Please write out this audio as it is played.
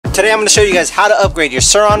Today I'm going to show you guys how to upgrade your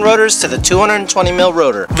Sur Ron rotors to the 220mm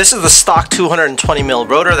rotor. This is the stock 220mm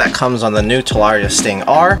rotor that comes on the new Talaria Sting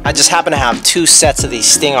R. I just happen to have 2 sets of these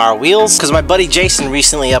Sting R wheels because my buddy Jason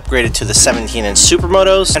recently upgraded to the 17-inch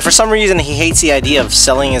Supermotos, and for some reason he hates the idea of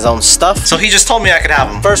selling his own stuff, so he just told me I could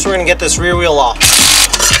have them. First we're going to get this rear wheel off.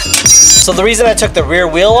 So the reason I took the rear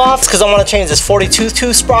wheel off is because I want to change this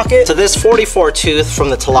 42-tooth sprocket to this 44-tooth from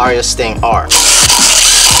the Talaria Sting R.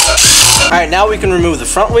 Alright, now we can remove the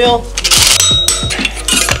front wheel,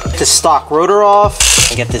 get the stock rotor off,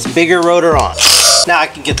 and get this bigger rotor on. Now I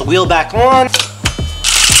can get the wheel back on,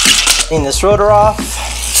 clean this rotor off.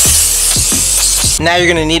 Now you're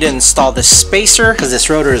going to need to install this spacer because this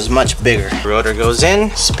rotor is much bigger. The rotor goes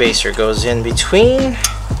in, spacer goes in between,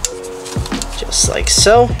 just like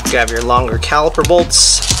so. Grab your longer caliper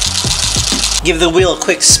bolts, give the wheel a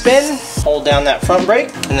quick spin, hold down that front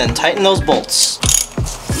brake, and then tighten those bolts.